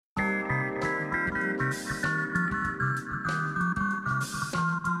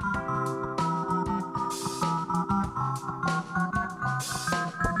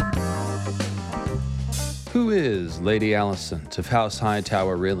Who is Lady Alicent of House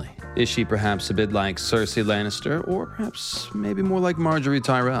Hightower really? Is she perhaps a bit like Cersei Lannister, or perhaps maybe more like Marjorie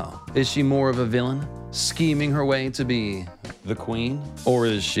Tyrell? Is she more of a villain, scheming her way to be the queen? Or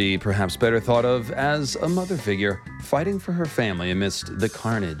is she perhaps better thought of as a mother figure, fighting for her family amidst the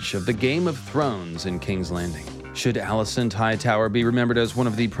carnage of the Game of Thrones in King's Landing? Should Alicent Hightower be remembered as one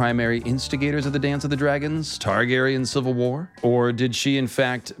of the primary instigators of the Dance of the Dragons, Targaryen Civil War? Or did she in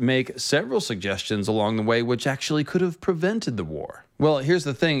fact make several suggestions along the way which actually could have prevented the war? Well, here's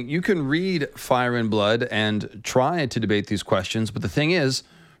the thing. You can read Fire and Blood and try to debate these questions, but the thing is,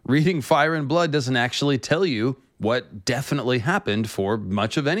 reading Fire and Blood doesn't actually tell you what definitely happened for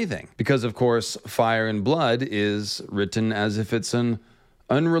much of anything. Because, of course, Fire and Blood is written as if it's an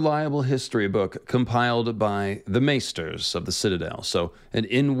unreliable history book compiled by the Maesters of the Citadel, so an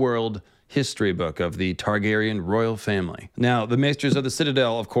in-world history book of the Targaryen royal family. Now, the Maesters of the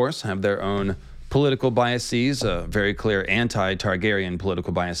Citadel, of course, have their own political biases, very clear anti-Targaryen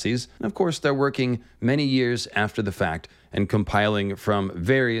political biases, and of course they're working many years after the fact and compiling from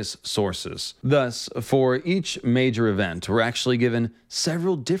various sources. Thus, for each major event, we're actually given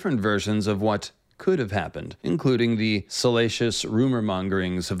several different versions of what could have happened, including the salacious rumor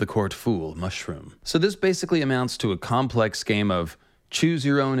mongerings of the court fool, Mushroom. So this basically amounts to a complex game of choose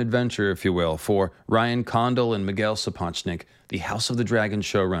your own adventure, if you will, for Ryan Condal and Miguel Sapochnik, the House of the Dragon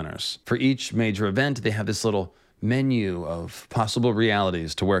showrunners. For each major event, they have this little menu of possible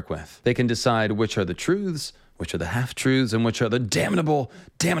realities to work with. They can decide which are the truths, which are the half-truths, and which are the damnable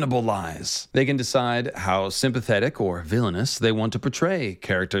lies. They can decide how sympathetic or villainous they want to portray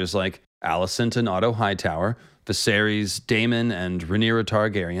characters like Alicent and Otto Hightower, Viserys, Daemon and Rhaenyra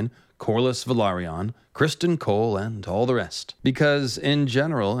Targaryen, Corlys Velaryon, Criston Cole, and all the rest. Because in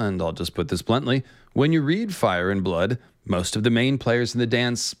general, and I'll just put this bluntly, when you read Fire and Blood, most of the main players in the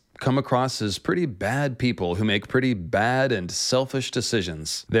dance come across as pretty bad people who make pretty bad and selfish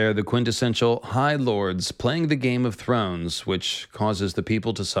decisions. They're the quintessential High Lords playing the Game of Thrones, which causes the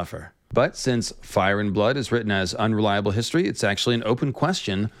people to suffer. But since Fire and Blood is written as unreliable history, it's actually an open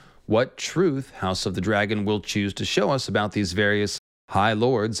question what truth House of the Dragon will choose to show us about these various High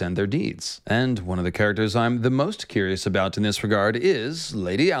Lords and their deeds. And one of the characters I'm the most curious about in this regard is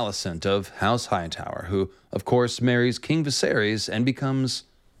Lady Alicent of House Hightower, who, of course, marries King Viserys and becomes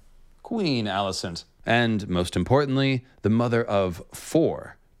Queen Alicent. And, most importantly, the mother of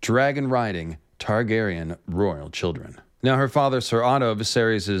 4 dragon-riding Targaryen royal children. Now, her father, Sir Otto,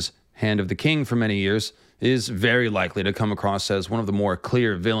 Viserys' Hand of the King for many years, is very likely to come across as one of the more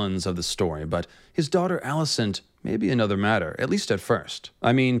clear villains of the story, but his daughter Alicent may be another matter, at least at first.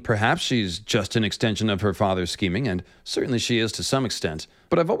 I mean, perhaps she's just an extension of her father's scheming, and certainly she is to some extent,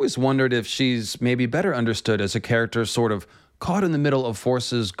 but I've always wondered if she's maybe better understood as a character sort of caught in the middle of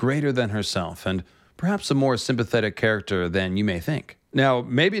forces greater than herself, and perhaps a more sympathetic character than you may think. Now,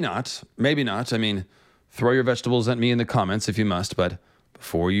 maybe not. I mean, throw your vegetables at me in the comments if you must, but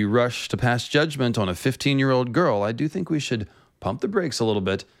before you rush to pass judgment on a 15-year-old girl, I do think we should pump the brakes a little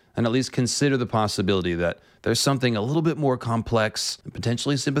bit and at least consider the possibility that there's something a little bit more complex and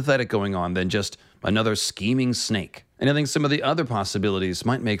potentially sympathetic going on than just another scheming snake. And I think some of the other possibilities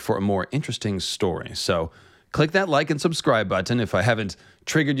might make for a more interesting story. So click that like and subscribe button if I haven't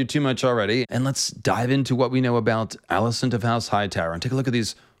triggered you too much already, and let's dive into what we know about Alicent of House Hightower and take a look at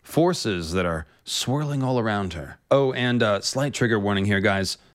these forces that are swirling all around her. Oh, and slight trigger warning here,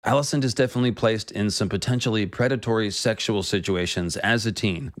 guys. Alicent is definitely placed in some potentially predatory sexual situations as a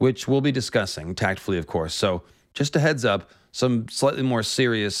teen, which we'll be discussing, tactfully of course, so just a heads up, some slightly more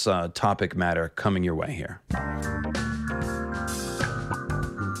serious topic matter coming your way here.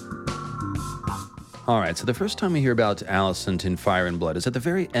 Alright, so the first time we hear about Alicent in Fire and Blood is at the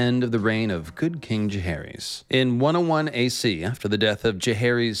very end of the reign of good King Jaehaerys. In 101 AC, after the death of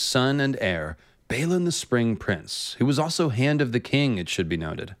Jaehaerys' son and heir, Balon the Spring Prince, who was also Hand of the King, it should be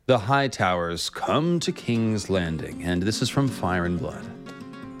noted, the Hightowers come to King's Landing, and this is from Fire and Blood.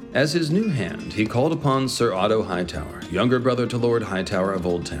 As his new hand, he called upon Sir Otto Hightower, younger brother to Lord Hightower of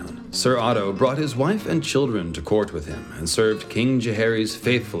Oldtown. Sir Otto brought his wife and children to court with him and served King Jaehaerys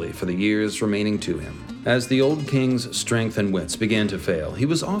faithfully for the years remaining to him. As the old king's strength and wits began to fail, he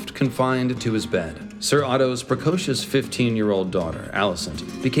was oft confined to his bed. Sir Otto's precocious 15-year-old daughter,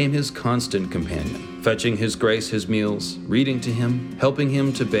 Alicent, became his constant companion, fetching his grace his meals, reading to him, helping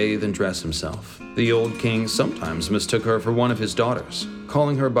him to bathe and dress himself. The old king sometimes mistook her for one of his daughters,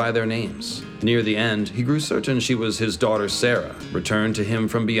 calling her by their names. Near the end, he grew certain she was his daughter Sarah, returned to him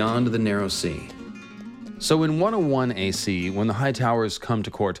from beyond the narrow sea. So in 101 AC, when the Hightowers come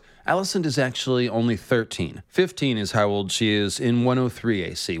to court, Alicent is actually only 13. 15 is how old she is in 103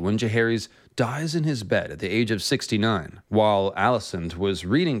 AC, when Jaehaerys dies in his bed at the age of 69, while Alicent was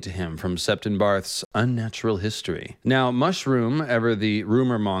reading to him from Septon Barth's Unnatural History. Now, Mushroom, ever the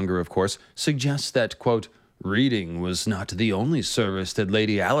rumor monger, of course, suggests that, quote, reading was not the only service that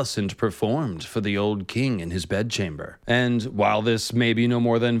Lady Alicent performed for the old king in his bedchamber. And while this may be no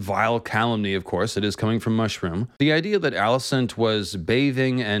more than vile calumny, of course, it is coming from Mushroom, the idea that Alicent was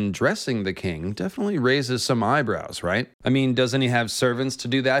bathing and dressing the king definitely raises some eyebrows, right? I mean, doesn't he have servants to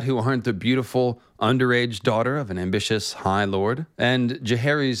do that who aren't the beautiful, underage daughter of an ambitious High Lord? And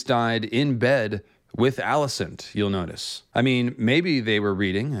Jaehaerys died in bed with Alicent, you'll notice. I mean, maybe they were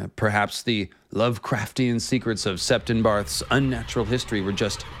reading, perhaps the Lovecraftian secrets of Septon Barth's Unnatural History were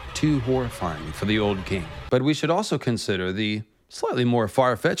just too horrifying for the old king. But we should also consider the slightly more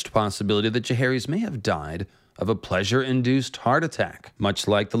far-fetched possibility that Jaehaerys may have died of a pleasure-induced heart attack, much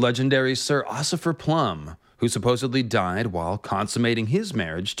like the legendary Sir Ossifer Plum, who supposedly died while consummating his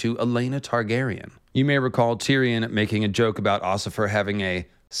marriage to Aelena Targaryen. You may recall Tyrion making a joke about Ossifer having a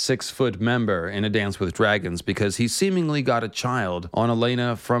 6-foot member in A Dance with Dragons because he seemingly got a child on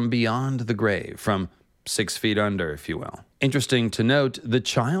Aelena from beyond the grave, from 6 feet under, if you will. Interesting to note, the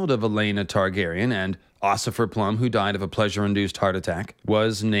child of Aelena Targaryen and Ossifer Plum, who died of a pleasure-induced heart attack,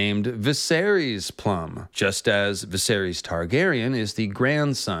 was named Viserys Plum, just as Viserys Targaryen is the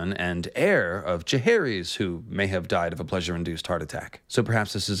grandson and heir of Jaehaerys, who may have died of a pleasure-induced heart attack. So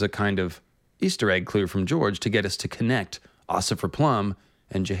perhaps this is a kind of Easter egg clue from George to get us to connect Ossifer Plum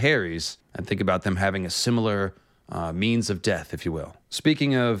and Jaehaerys and think about them having a similar means of death, if you will.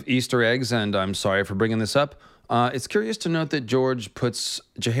 Speaking of Easter eggs, and I'm sorry for bringing this up, it's curious to note that George puts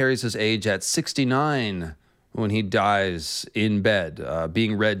Jaehaerys' age at 69 when he dies in bed,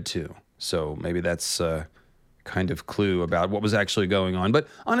 being read to. So maybe that's a kind of clue about what was actually going on. But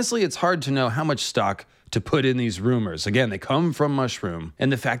honestly, it's hard to know how much stock to put in these rumors. Again, they come from Mushroom,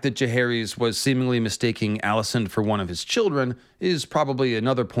 and the fact that Jaehaerys was seemingly mistaking Alicent for one of his children is probably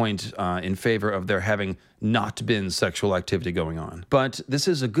another point in favor of there having not been sexual activity going on. But this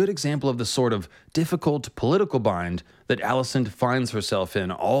is a good example of the sort of difficult political bind that Alicent finds herself in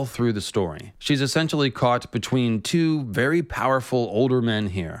all through the story. She's essentially caught between two very powerful older men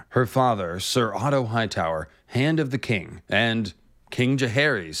here. Her father, Sir Otto Hightower, Hand of the King, and King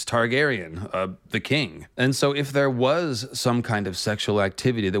Jaehaerys Targaryen, the king. And so if there was some kind of sexual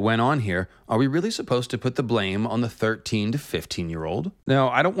activity that went on here, are we really supposed to put the blame on the 13 to 15-year-old? Now,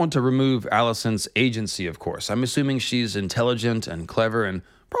 I don't want to remove Alicent's agency, of course. I'm assuming she's intelligent and clever and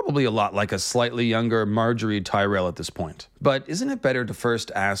probably a lot like a slightly younger Margaery Tyrell at this point. But isn't it better to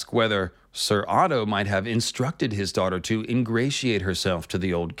first ask whether Sir Otto might have instructed his daughter to ingratiate herself to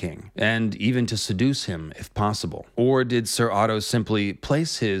the old king, and even to seduce him if possible? Or did Sir Otto simply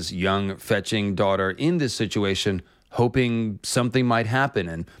place his young, fetching daughter in this situation hoping something might happen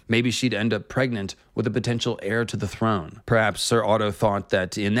and maybe she'd end up pregnant with a potential heir to the throne? Perhaps Sir Otto thought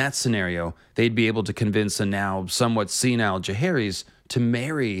that in that scenario, they'd be able to convince a now somewhat senile Jaehaerys to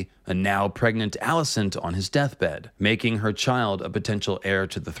marry a now pregnant Alicent on his deathbed, making her child a potential heir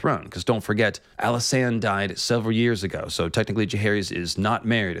to the throne. Because don't forget, Alysanne died several years ago, so technically Jaehaerys is not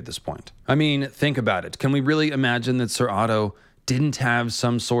married at this point. I mean, think about it. Can we really imagine that Sir Otto didn't have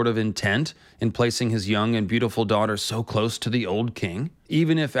some sort of intent in placing his young and beautiful daughter so close to the old king?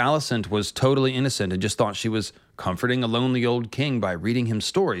 Even if Alicent was totally innocent and just thought she was comforting a lonely old king by reading him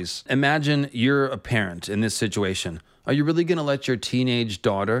stories, imagine you're a parent in this situation. Are you really going to let your teenage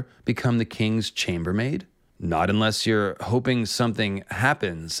daughter become the king's chambermaid? Not unless you're hoping something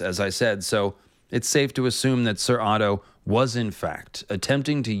happens, as I said, so it's safe to assume that Sir Otto was in fact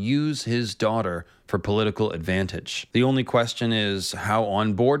attempting to use his daughter for political advantage. The only question is how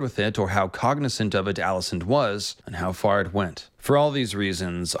on board with it or how cognizant of it Alicent was and how far it went. For all these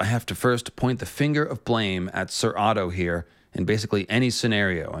reasons, I have to first point the finger of blame at Sir Otto here in basically any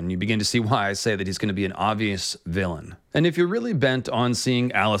scenario, and you begin to see why I say that he's going to be an obvious villain. And if you're really bent on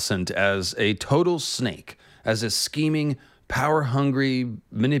seeing Alicent as a total snake, as a scheming, power-hungry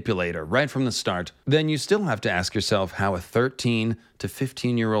manipulator right from the start, then you still have to ask yourself how a 13 to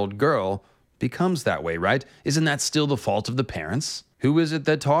 15-year-old girl becomes that way, right? Isn't that still the fault of the parents? Who is it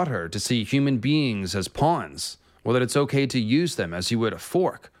that taught her to see human beings as pawns, or that it's okay to use them as you would a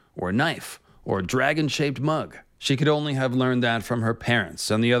fork, or a knife, or a dragon-shaped mug? She could only have learned that from her parents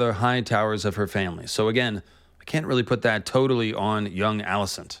and the other high towers of her family. So again, I can't really put that totally on young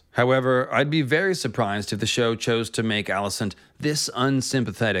Alicent. However, I'd be very surprised if the show chose to make Alicent this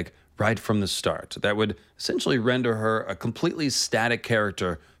unsympathetic right from the start. That would essentially render her a completely static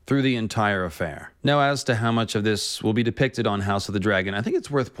character through the entire affair. Now, as to how much of this will be depicted on House of the Dragon, I think it's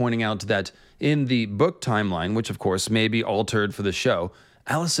worth pointing out that in the book timeline, which of course may be altered for the show,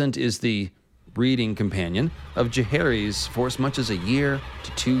 Alicent is the reading companion of Jaehaerys for as much as a year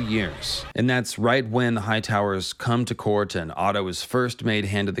to 2 years. And that's right when the Hightowers come to court and Otto is first made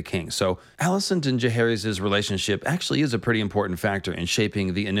Hand of the King. So Alicent and Jaehaerys' relationship actually is a pretty important factor in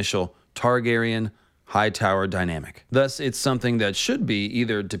shaping the initial Targaryen Hightower dynamic. Thus, it's something that should be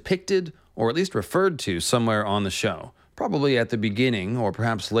either depicted or at least referred to somewhere on the show, probably at the beginning or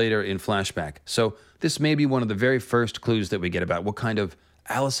perhaps later in flashback. So this may be one of the very first clues that we get about what kind of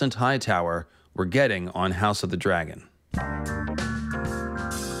Alicent Hightower we're getting on House of the Dragon.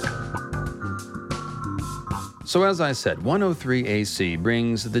 So as I said, 103 AC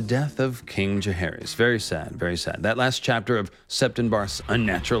brings the death of King Jaehaerys. Very sad, very sad. That last chapter of Septon Barth's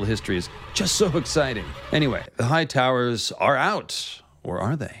unnatural history is just so exciting. Anyway, the Hightowers are out, or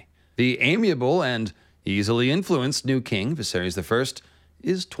are they? The amiable and easily influenced new king, Viserys I,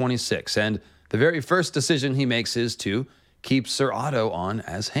 is 26, and the very first decision he makes is to keep Sir Otto on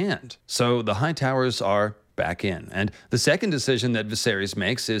as Hand. So the Hightowers are back in, and the second decision that Viserys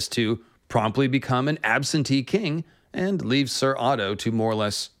makes is to promptly become an absentee king and leave Sir Otto to more or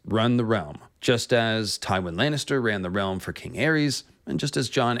less run the realm, just as Tywin Lannister ran the realm for King Aerys, and just as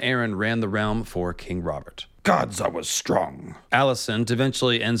Jon Arryn ran the realm for King Robert. Gods, I was strong. Alicent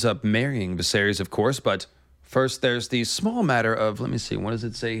eventually ends up marrying Viserys, of course, but first there's the small matter of, let me see, what does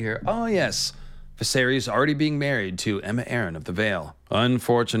it say here? Oh yes, Viserys already being married to Aemma Arryn of the Vale.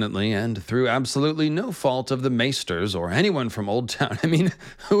 Unfortunately, and through absolutely no fault of the Maesters or anyone from Old Town, I mean,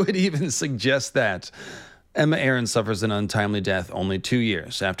 who would even suggest that? Aemma Arryn suffers an untimely death only 2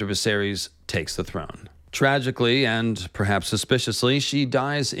 years after Viserys takes the throne. Tragically, and perhaps suspiciously, she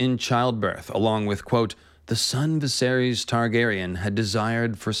dies in childbirth, along with, quote, the son Viserys Targaryen had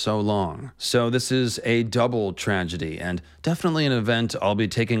desired for so long. So this is a double tragedy, and definitely an event I'll be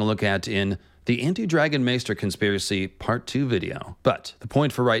taking a look at in the Anti-Dragon Maester Conspiracy Part 2 video. But the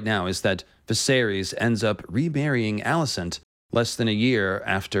point for right now is that Viserys ends up remarrying Alicent less than a year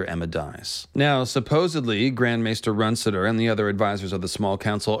after Aemma dies. Now, supposedly, Grand Maester Runciter and the other advisors of the Small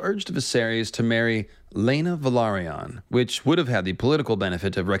Council urged Viserys to marry Laena Velaryon, which would have had the political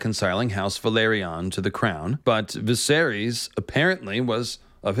benefit of reconciling House Velaryon to the crown, but Viserys apparently was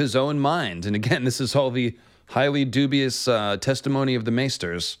of his own mind, and again, this is all the highly dubious testimony of the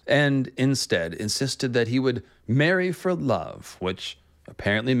Maesters, and instead insisted that he would marry for love, which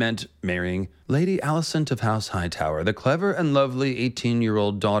apparently meant marrying Lady Alicent of House Hightower, the clever and lovely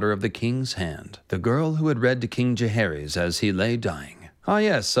 18-year-old daughter of the King's Hand, the girl who had read to King Jaehaerys as he lay dying. Ah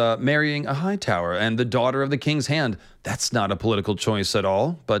yes, marrying a Hightower and the daughter of the King's Hand. That's not a political choice at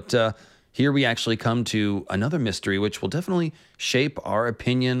all, but here we actually come to another mystery which will definitely shape our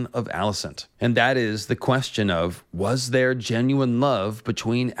opinion of Alicent. And that is the question of, was there genuine love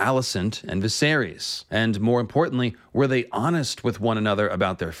between Alicent and Viserys? And more importantly, were they honest with one another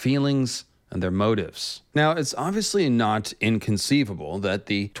about their feelings and their motives? Now, it's obviously not inconceivable that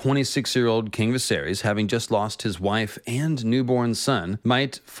the 26-year-old King Viserys, having just lost his wife and newborn son,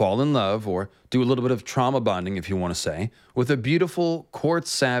 might fall in love, or do a little bit of trauma bonding, if you want to say, with a beautiful,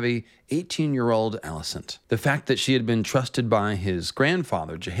 court-savvy 18-year-old Alicent. The fact that she had been trusted by his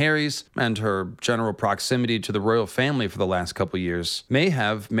grandfather, Jaehaerys, and her general proximity to the royal family for the last couple years may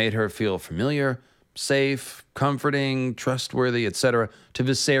have made her feel familiar, safe, comforting, trustworthy, etc., to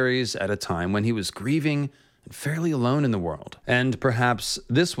Viserys at a time when he was grieving and fairly alone in the world. And perhaps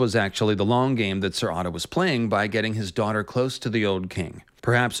this was actually the long game that Sir Otto was playing by getting his daughter close to the old king.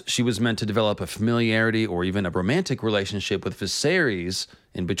 Perhaps she was meant to develop a familiarity or even a romantic relationship with Viserys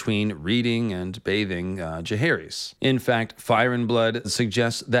in between reading and bathing Jaehaerys. In fact, Fire and Blood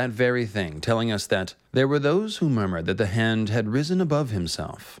suggests that very thing, telling us that there were those who murmured that the Hand had risen above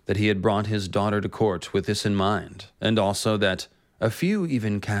himself, that he had brought his daughter to court with this in mind, and also that a few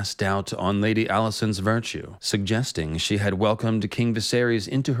even cast doubt on Lady Alicent's virtue, suggesting she had welcomed King Viserys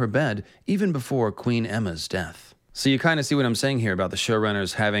into her bed even before Queen Aemma's death. So you kind of see what I'm saying here about the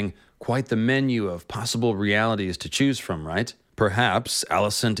showrunners having quite the menu of possible realities to choose from, right? Perhaps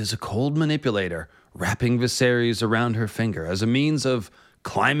Alicent is a cold manipulator, wrapping Viserys around her finger as a means of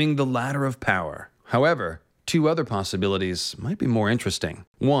climbing the ladder of power. However, two other possibilities might be more interesting.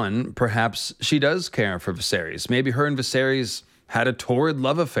 One, perhaps she does care for Viserys. Maybe her and Viserys had a torrid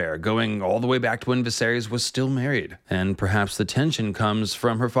love affair going all the way back to when Viserys was still married. And perhaps the tension comes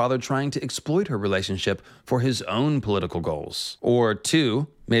from her father trying to exploit her relationship for his own political goals. Or two,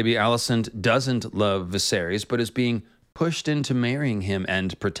 maybe Alicent doesn't love Viserys but is being pushed into marrying him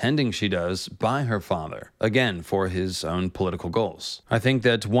and pretending she does by her father, again for his own political goals. I think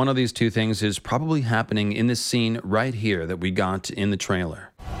that one of these two things is probably happening in this scene right here that we got in the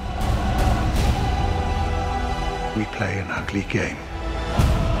trailer. We play an ugly game.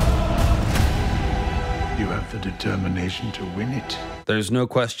 You have the determination to win it. There's no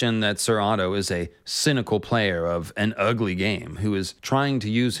question that Sir Otto is a cynical player of an ugly game who is trying to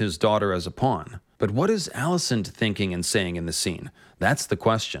use his daughter as a pawn. But what is Alicent thinking and saying in the scene? That's the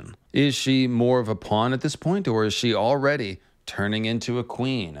question. Is she more of a pawn at this point, or is she already turning into a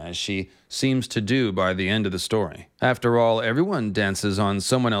queen, as she seems to do by the end of the story? After all, everyone dances on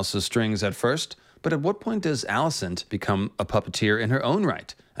someone else's strings at first, but at what point does Alicent become a puppeteer in her own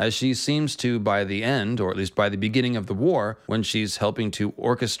right, as she seems to by the end, or at least by the beginning of the war, when she's helping to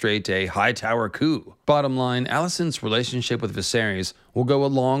orchestrate a Hightower coup? Bottom line, Alicent's relationship with Viserys will go a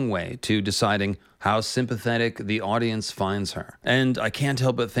long way to deciding how sympathetic the audience finds her. And I can't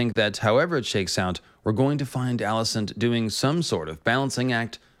help but think that however it shakes out, we're going to find Alicent doing some sort of balancing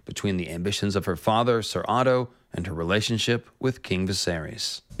act between the ambitions of her father, Sir Otto, and her relationship with King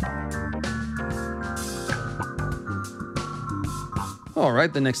Viserys. All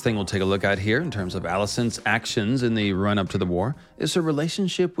right, the next thing we'll take a look at here in terms of Alicent's actions in the run-up to the war is her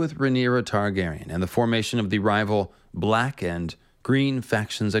relationship with Rhaenyra Targaryen and the formation of the rival Black and Green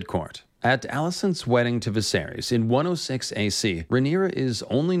factions at court. At Alicent's wedding to Viserys in 106 AC, Rhaenyra is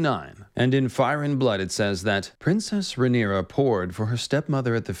only 9, and in Fire and Blood it says that Princess Rhaenyra poured for her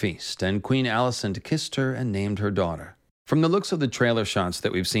stepmother at the feast, and Queen Alicent kissed her and named her daughter. From the looks of the trailer shots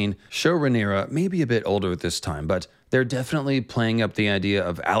that we've seen, show Rhaenyra may be a bit older at this time, but they're definitely playing up the idea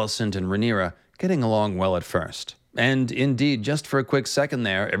of Alicent and Rhaenyra getting along well at first. And indeed, just for a quick second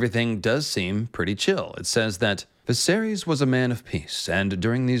there, everything does seem pretty chill. It says that Viserys was a man of peace, and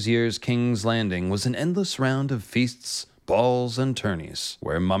during these years King's Landing was an endless round of feasts, balls, and tourneys,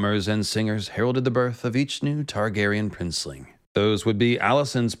 where mummers and singers heralded the birth of each new Targaryen princeling. Those would be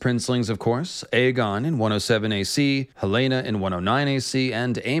Alicent's princelings, of course, Aegon in 107 AC, Helaena in 109 AC,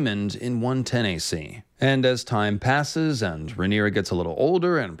 and Aemond in 110 AC. And as time passes and Rhaenyra gets a little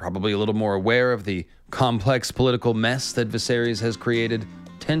older and probably a little more aware of the complex political mess that Viserys has created,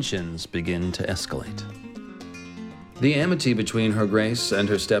 tensions begin to escalate. The amity between Her Grace and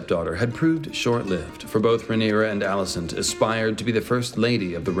her stepdaughter had proved short-lived, for both Rhaenyra and Alicent aspired to be the first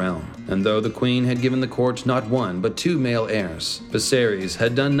lady of the realm. And though the queen had given the court not one but 2 male heirs, Viserys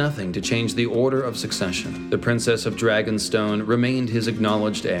had done nothing to change the order of succession. The Princess of Dragonstone remained his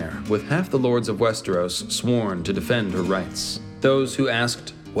acknowledged heir, with half the lords of Westeros sworn to defend her rights. Those who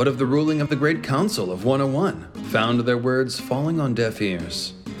asked, "What of the ruling of the Great Council of 101?" found their words falling on deaf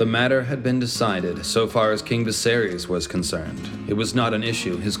ears. The matter had been decided so far as King Viserys was concerned. It was not an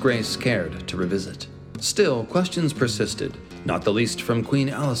issue His Grace cared to revisit. Still, questions persisted, not the least from Queen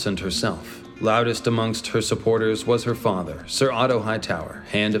Alicent herself. Loudest amongst her supporters was her father, Sir Otto Hightower,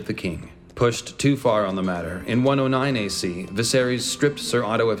 Hand of the King. Pushed too far on the matter, in 109 AC, Viserys stripped Sir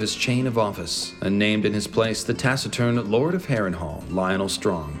Otto of his chain of office and named in his place the taciturn Lord of Harrenhal, Lionel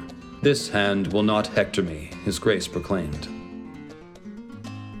Strong. "This hand will not hector me," His Grace proclaimed.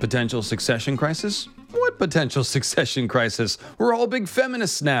 Potential succession crisis? What potential succession crisis? We're all big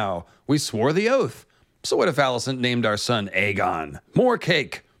feminists now. We swore the oath. So what if Alicent named our son Aegon? More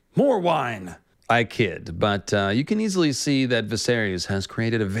cake, more wine. I kid, but you can easily see that Viserys has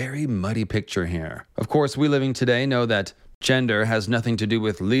created a very muddy picture here. Of course, we living today know that gender has nothing to do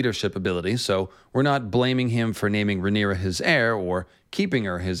with leadership ability, so we're not blaming him for naming Rhaenyra his heir or keeping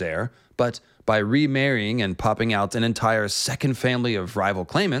her his heir, but by remarrying and popping out an entire second family of rival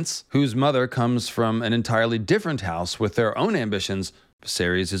claimants, whose mother comes from an entirely different house with their own ambitions,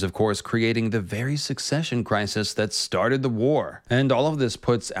 Viserys is of course creating the very succession crisis that started the war. And all of this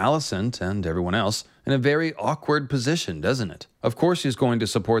puts Alicent and everyone else in a very awkward position, doesn't it? Of course she's going to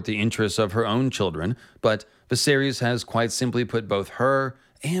support the interests of her own children, but Viserys has quite simply put both her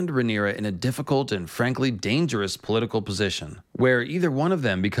and Rhaenyra in a difficult and frankly dangerous political position, where either one of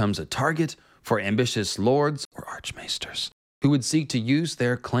them becomes a target for ambitious lords or archmaesters who would seek to use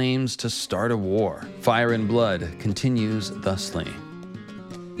their claims to start a war. Fire and Blood continues thusly.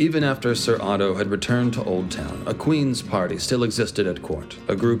 Even after Sir Otto had returned to Oldtown, a Queen's party still existed at court,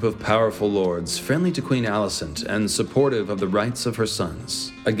 a group of powerful lords friendly to Queen Alicent and supportive of the rights of her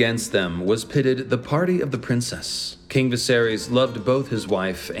sons. Against them was pitted the party of the princess. King Viserys loved both his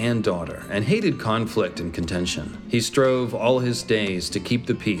wife and daughter and hated conflict and contention. He strove all his days to keep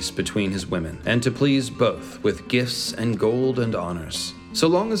the peace between his women and to please both with gifts and gold and honors. So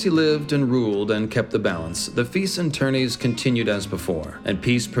long as he lived and ruled and kept the balance, the feasts and tourneys continued as before, and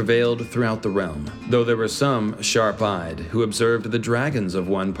peace prevailed throughout the realm, though there were some sharp-eyed who observed the dragons of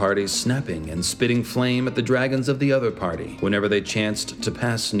one party snapping and spitting flame at the dragons of the other party whenever they chanced to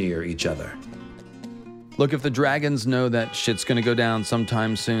pass near each other. Look, if the dragons know that shit's gonna go down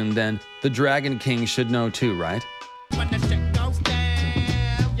sometime soon, then the Dragon King should know too, right? When the shit goes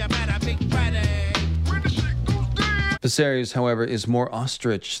down, you better be ready. Viserys, however, is more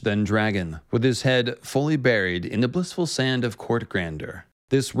ostrich than dragon, with his head fully buried in the blissful sand of court grandeur.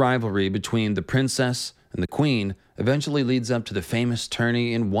 This rivalry between the princess and the queen eventually leads up to the famous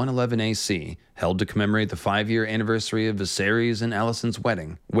tourney in 111 AC, held to commemorate the 5-year anniversary of Viserys and Alicent's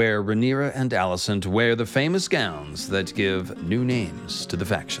wedding, where Rhaenyra and Alicent wear the famous gowns that give new names to the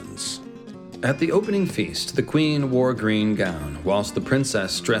factions. At the opening feast, the queen wore a green gown, whilst the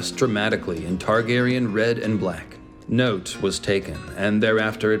princess dressed dramatically in Targaryen red and black. Note was taken, and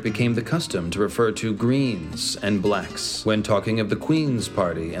thereafter it became the custom to refer to greens and blacks when talking of the queen's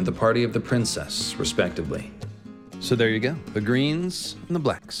party and the party of the princess, respectively. So there you go, the greens and the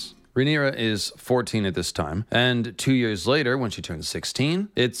blacks. Rhaenyra is 14 at this time, and 2 years later, when she turns 16,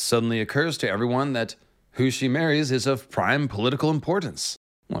 it suddenly occurs to everyone that who she marries is of prime political importance.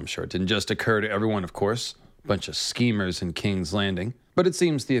 Well, I'm sure it didn't just occur to everyone, of course. A bunch of schemers in King's Landing. But it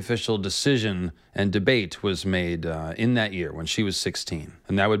seems the official decision and debate was made in that year when she was 16.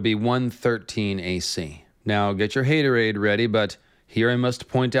 And that would be 113 AC. Now, get your haterade ready, but here I must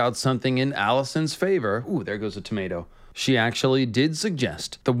point out something in Alicent's favor. Ooh, there goes a tomato. She actually did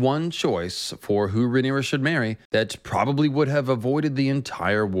suggest the one choice for who Rhaenyra should marry that probably would have avoided the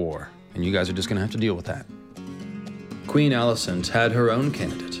entire war. And you guys are just going to have to deal with that. Queen Alicent had her own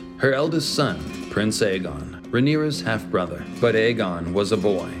candidate, her eldest son, Prince Aegon, Rhaenyra's half-brother. But Aegon was a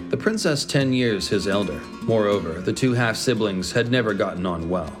boy, the princess 10 years his elder. Moreover, the two half-siblings had never gotten on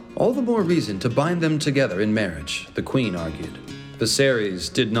well. All the more reason to bind them together in marriage, the queen argued.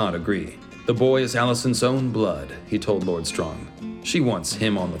 Viserys did not agree. The boy is Alicent's own blood, he told Lord Strong. She wants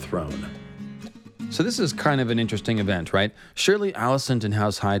him on the throne. So this is kind of an interesting event, right? Surely Alicent and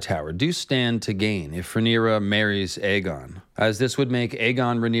House Hightower do stand to gain if Rhaenyra marries Aegon, as this would make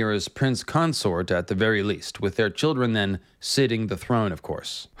Aegon Rhaenyra's prince consort at the very least, with their children then sitting the throne, of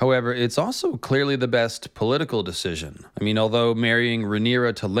course. However, it's also clearly the best political decision. I mean, although marrying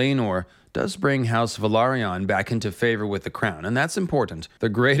Rhaenyra to Laenor does bring House Velaryon back into favor with the crown, and that's important. The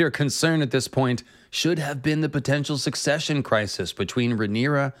greater concern at this point should have been the potential succession crisis between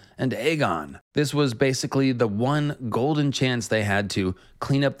Rhaenyra and Aegon. This was basically the one golden chance they had to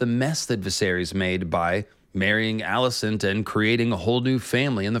clean up the mess that Viserys made by marrying Alicent and creating a whole new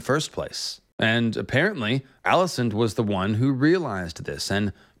family in the first place. And apparently, Alicent was the one who realized this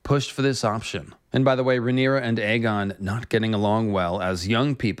and pushed for this option. And by the way, Rhaenyra and Aegon not getting along well as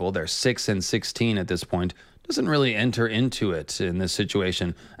young people, they're 6 and 16 at this point, doesn't really enter into it in this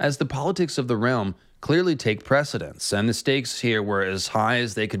situation, as the politics of the realm clearly take precedence, and the stakes here were as high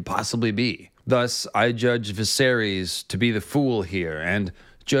as they could possibly be. Thus, I judge Viserys to be the fool here, and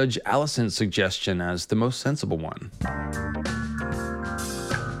judge Alicent's suggestion as the most sensible one.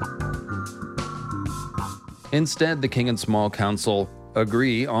 Instead, the King and Small Council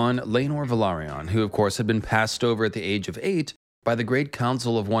agree on Laenor Velaryon, who of course had been passed over at the age of 8 by the Great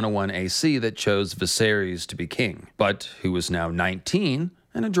Council of 101 AC that chose Viserys to be king, but who was now 19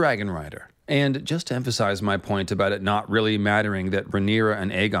 and a dragon rider. And just to emphasize my point about it not really mattering that Rhaenyra and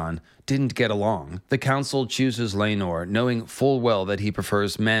Aegon didn't get along, the council chooses Laenor knowing full well that he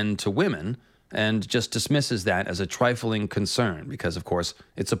prefers men to women, and just dismisses that as a trifling concern because, of course,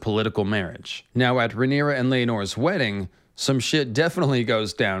 it's a political marriage. Now, at Rhaenyra and Laenor's wedding, some shit definitely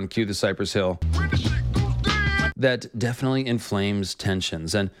goes down, cue the Cypress Hill. That definitely inflames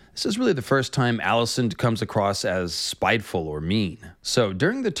tensions, and this is really the first time Alicent comes across as spiteful or mean. So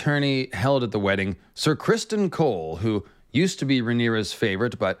during the tourney held at the wedding, Sir Criston Cole, who used to be Rhaenyra's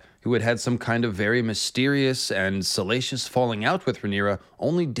favorite, but who had had some kind of very mysterious and salacious falling out with Rhaenyra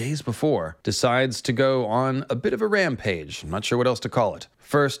only days before, decides to go on a bit of a rampage. I'm not sure what else to call it.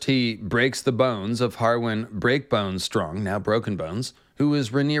 First, he breaks the bones of Harwin Breakbones Strong, now Broken Bones, who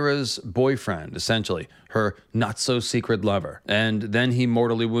is Rhaenyra's boyfriend, essentially, her not-so-secret lover. And then he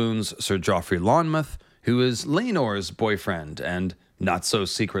mortally wounds Sir Joffrey Lonmouth, who is Laenor's boyfriend and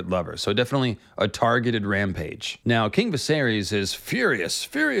not-so-secret lover. So definitely a targeted rampage. Now, King Viserys is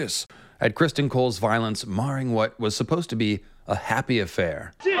furious at Criston Cole's violence, marring what was supposed to be a happy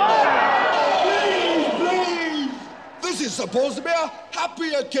affair. Please! This is supposed to be a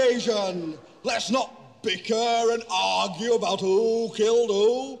happy occasion. Let's not bicker and argue about who killed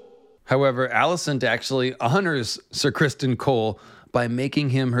who. However, Alicent actually honors Sir Criston Cole by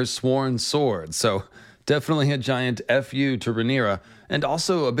making him her sworn sword, so definitely a giant FU to Rhaenyra, and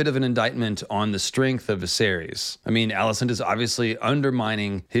also a bit of an indictment on the strength of Viserys. I mean, Alicent is obviously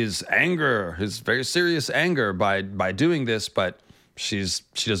undermining his anger, his very serious anger by doing this, but she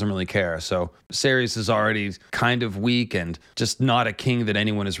doesn't really care. So Viserys is already kind of weak and just not a king that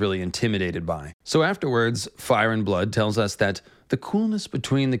anyone is really intimidated by. So afterwards, Fire and Blood tells us that the coolness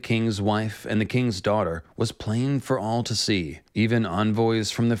between the king's wife and the king's daughter was plain for all to see. Even envoys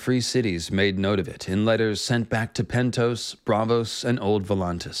from the free cities made note of it in letters sent back to Pentos, Braavos, and Old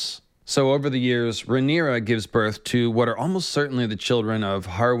Volantis. So over the years, Rhaenyra gives birth to what are almost certainly the children of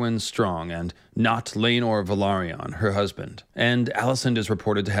Harwin Strong and not Laenor Velaryon, her husband. And Alicent is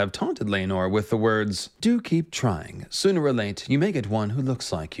reported to have taunted Laenor with the words, "Do keep trying. Sooner or late, you may get one who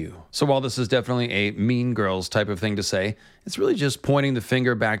looks like you." So while this is definitely a Mean Girls type of thing to say, it's really just pointing the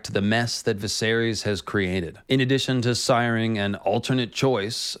finger back to the mess that Viserys has created. In addition to siring an alternate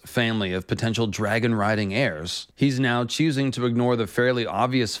choice family of potential dragon-riding heirs, he's now choosing to ignore the fairly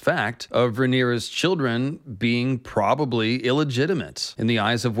obvious fact of Rhaenyra's children being probably illegitimate in the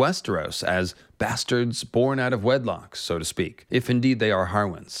eyes of Westeros as bastards born out of wedlock, so to speak, if indeed they are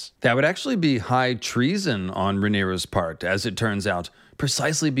Harwins. That would actually be high treason on Rhaenyra's part, as it turns out,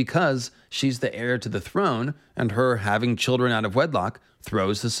 precisely because she's the heir to the throne, and her having children out of wedlock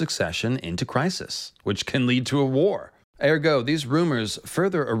throws the succession into crisis, which can lead to a war. Ergo, these rumors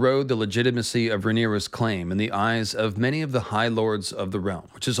further erode the legitimacy of Rhaenyra's claim in the eyes of many of the High Lords of the realm,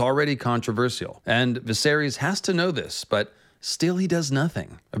 which is already controversial. And Viserys has to know this, but still he does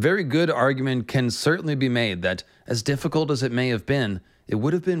nothing. A very good argument can certainly be made that, as difficult as it may have been, it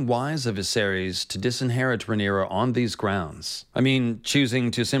would have been wise of Viserys to disinherit Rhaenyra on these grounds. I mean,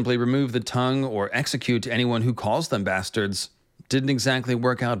 choosing to simply remove the tongue or execute anyone who calls them bastards didn't exactly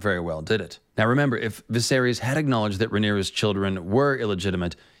work out very well, did it? Now remember, if Viserys had acknowledged that Rhaenyra's children were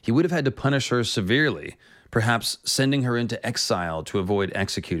illegitimate, he would have had to punish her severely, perhaps sending her into exile to avoid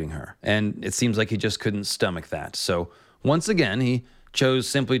executing her. And it seems like he just couldn't stomach that. So once again, he chose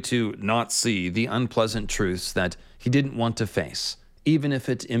simply to not see the unpleasant truths that he didn't want to face, even if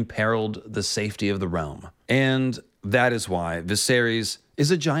it imperiled the safety of the realm. And that is why Viserys is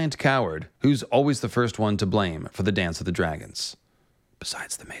a giant coward who's always the first one to blame for the Dance of the Dragons,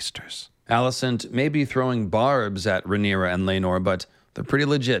 besides the Maesters. Alicent may be throwing barbs at Rhaenyra and Laenor, but they're pretty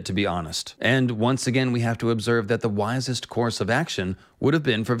legit, to be honest. And once again, we have to observe that the wisest course of action would have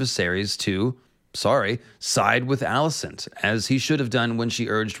been for Viserys to, side with Alicent, as he should have done when she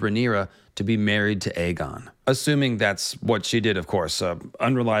urged Rhaenyra to be married to Aegon. Assuming that's what she did, of course,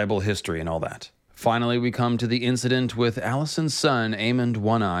 unreliable history and all that. Finally, we come to the incident with Alicent's son, Aemond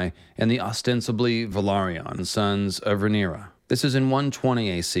One-Eye, and the ostensibly Velaryon sons of Rhaenyra. This is in 120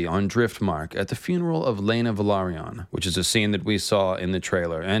 AC on Driftmark at the funeral of Laena Velaryon, which is a scene that we saw in the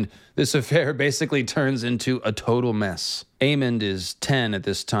trailer, and this affair basically turns into a total mess. Aemond is 10 at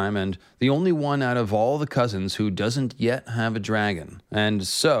this time, and the only one out of all the cousins who doesn't yet have a dragon. And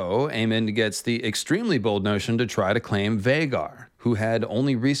so, Aemond gets the extremely bold notion to try to claim Vhagar, who had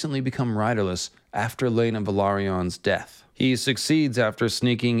only recently become riderless after Laena Velaryon's death. He succeeds after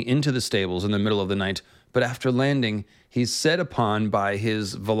sneaking into the stables in the middle of the night, but after landing, he's set upon by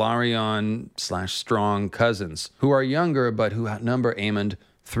his Velaryon/Strong cousins, who are younger but who outnumber Aemond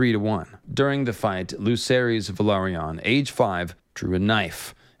 3-1. During the fight, Lucerys Velaryon, age 5, drew a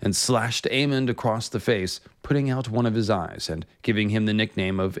knife and slashed Aemond across the face, putting out one of his eyes and giving him the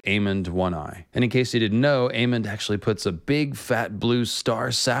nickname of Aemond One-Eye. And in case you didn't know, Aemond actually puts a big fat blue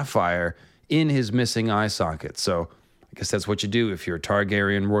star sapphire in his missing eye socket, so I guess that's what you do if you're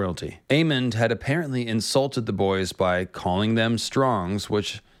Targaryen royalty. Aemond had apparently insulted the boys by calling them Strongs,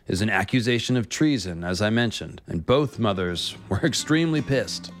 which is an accusation of treason, as I mentioned, and both mothers were extremely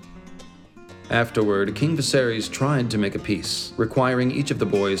pissed. Afterward, King Viserys tried to make a peace, requiring each of the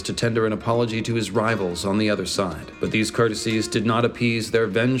boys to tender an apology to his rivals on the other side. But these courtesies did not appease their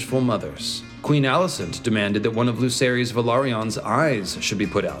vengeful mothers. Queen Alicent demanded that one of Lucerys Velaryon's eyes should be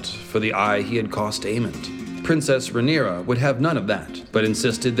put out for the eye he had cost Aemond. Princess Rhaenyra would have none of that, but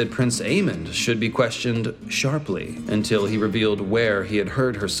insisted that Prince Aemond should be questioned sharply until he revealed where he had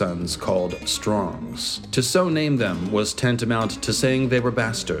heard her sons called Strongs. To so name them was tantamount to saying they were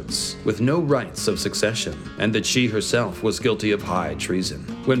bastards, with no rights of succession, and that she herself was guilty of high treason.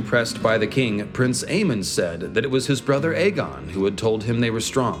 When pressed by the king, Prince Aemond said that it was his brother Aegon who had told him they were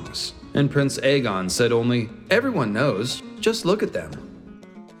Strongs. And Prince Aegon said only, "Everyone knows, just look at them."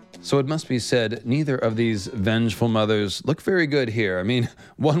 So it must be said, neither of these vengeful mothers look very good here. I mean,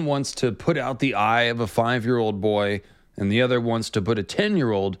 one wants to put out the eye of a 5-year-old boy, and the other wants to put a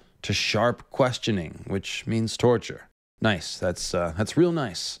 10-year-old to sharp questioning, which means torture. Nice, that's real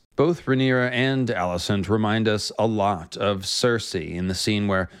nice. Both Rhaenyra and Alicent remind us a lot of Cersei in the scene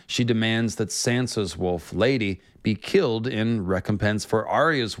where she demands that Sansa's wolf, Lady, be killed in recompense for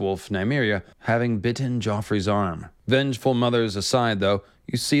Arya's wolf Nymeria having bitten Joffrey's arm. Vengeful mothers aside, though,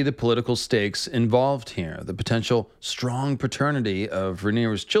 you see the political stakes involved here. The potential strong paternity of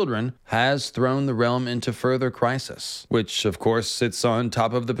Rhaenyra's children has thrown the realm into further crisis, which of course sits on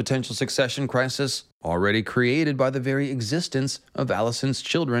top of the potential succession crisis already created by the very existence of Alicent's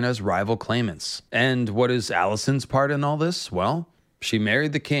children as rival claimants. And what is Alicent's part in all this? Well, she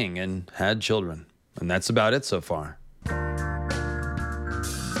married the king and had children. And that's about it so far.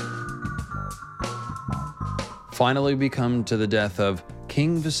 Finally, we come to the death of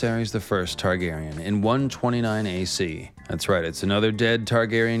King Viserys I Targaryen in 129 AC. That's right, it's another dead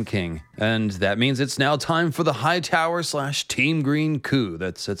Targaryen king. And that means it's now time for the Hightower/Team Green coup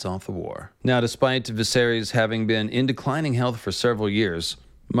that sets off the war. Now, despite Viserys having been in declining health for several years,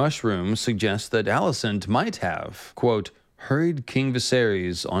 Mushroom suggests that Alicent might have, quote, hurried King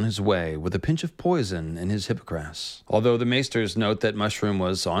Viserys on his way with a pinch of poison in his hippocras. Although the Maesters note that Mushroom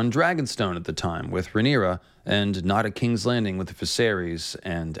was on Dragonstone at the time with Rhaenyra and not at King's Landing with Viserys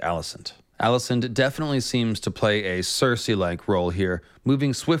and Alicent. Alicent definitely seems to play a Cersei-like role here,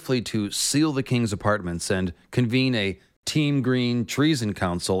 moving swiftly to seal the king's apartments and convene a Team Green treason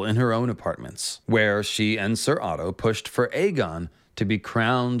council in her own apartments, where she and Ser Otto pushed for Aegon to be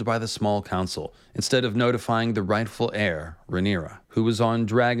crowned by the small council, instead of notifying the rightful heir, Rhaenyra, who was on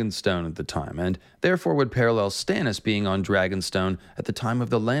Dragonstone at the time, and therefore would parallel Stannis being on Dragonstone at the time of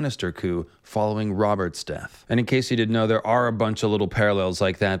the Lannister coup following Robert's death. And in case you didn't know, there are a bunch of little parallels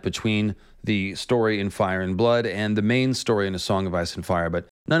like that between the story in Fire and Blood and the main story in A Song of Ice and Fire, but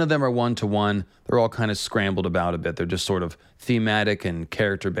none of them are one-to-one. They're all kind of scrambled about a bit. They're just sort of thematic and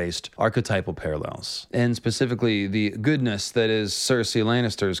character-based archetypal parallels. And specifically, the goodness that is Cersei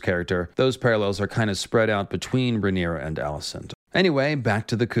Lannister's character, those parallels are kind of spread out between Rhaenyra and Alicent. Anyway, back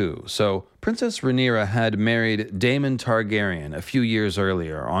to the coup. So, Princess Rhaenyra had married Daemon Targaryen a few years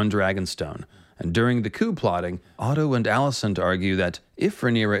earlier on Dragonstone, and during the coup plotting, Otto and Alicent argue that if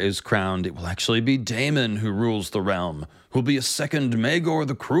Rhaenyra is crowned, it will actually be Daemon who rules the realm, who'll be a second Maegor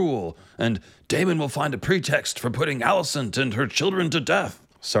the Cruel, and Daemon will find a pretext for putting Alicent and her children to death.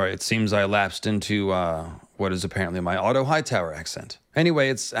 Sorry, it seems I lapsed into what is apparently my Otto Hightower accent. Anyway,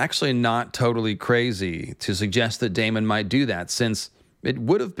 it's actually not totally crazy to suggest that Daemon might do that, since it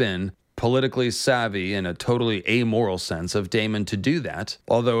would have been politically savvy in a totally amoral sense of Daemon to do that.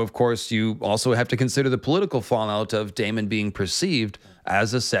 Although, of course, you also have to consider the political fallout of Daemon being perceived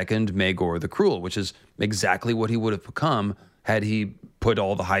as a second Maegor the Cruel, which is exactly what he would have become had he put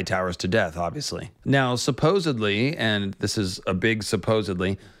all the Hightowers to death, obviously. Now, supposedly, and this is a big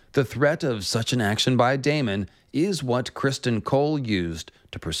supposedly, the threat of such an action by Daemon is what Criston Cole used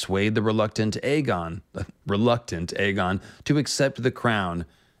to persuade the reluctant Aegon to accept the crown,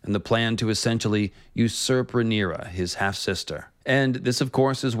 and the plan to essentially usurp Rhaenyra, his half-sister. And this, of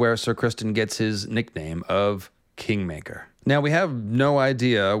course, is where Sir Criston gets his nickname of Kingmaker. Now, we have no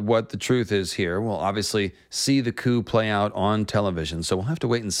idea what the truth is here. We'll obviously see the coup play out on television, so we'll have to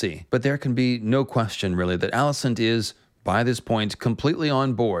wait and see. But there can be no question, really, that Alicent is, by this point, completely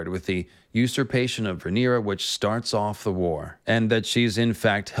on board with the usurpation of Rhaenyra, which starts off the war, and that she's in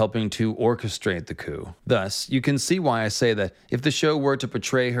fact helping to orchestrate the coup. Thus, you can see why I say that if the show were to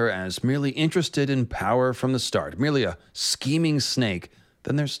portray her as merely interested in power from the start, merely a scheming snake,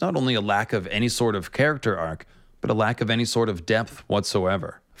 then there's not only a lack of any sort of character arc, but a lack of any sort of depth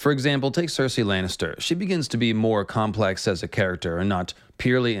whatsoever. For example, take Cersei Lannister. She begins to be more complex as a character and not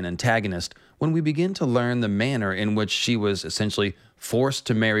purely an antagonist when we begin to learn the manner in which she was essentially forced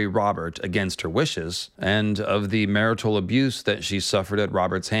to marry Robert against her wishes, and of the marital abuse that she suffered at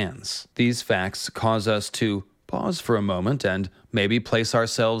Robert's hands. These facts cause us to pause for a moment and maybe place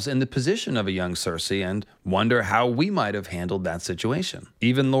ourselves in the position of a young Cersei and wonder how we might have handled that situation.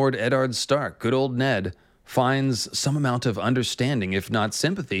 Even Lord Eddard Stark, good old Ned, finds some amount of understanding, if not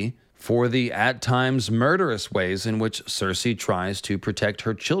sympathy, for the at times murderous ways in which Cersei tries to protect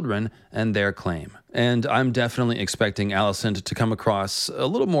her children and their claim. And I'm definitely expecting Alicent to come across a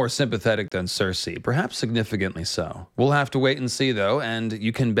little more sympathetic than Cersei, perhaps significantly so. We'll have to wait and see though, and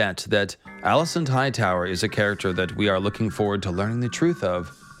you can bet that Alicent Hightower is a character that we are looking forward to learning the truth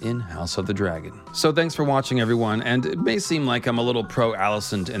of in House of the Dragon. So thanks for watching, everyone, and it may seem like I'm a little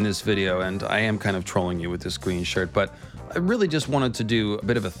pro-Alicent in this video, and I am kind of trolling you with this green shirt, but I really just wanted to do a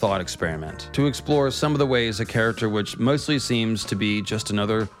bit of a thought experiment to explore some of the ways a character which mostly seems to be just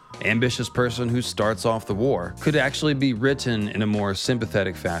another ambitious person who starts off the war could actually be written in a more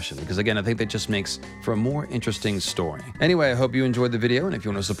sympathetic fashion, because again, I think that just makes for a more interesting story. Anyway, I hope you enjoyed the video, and if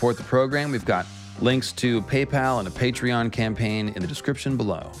you want to support the program, we've got links to PayPal and a Patreon campaign in the description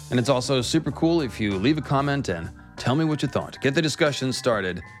below. And it's also super cool if you leave a comment and tell me what you thought. Get the discussion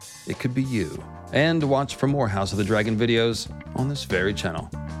started. It could be you. And watch for more House of the Dragon videos on this very channel.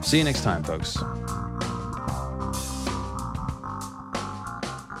 See you next time, folks.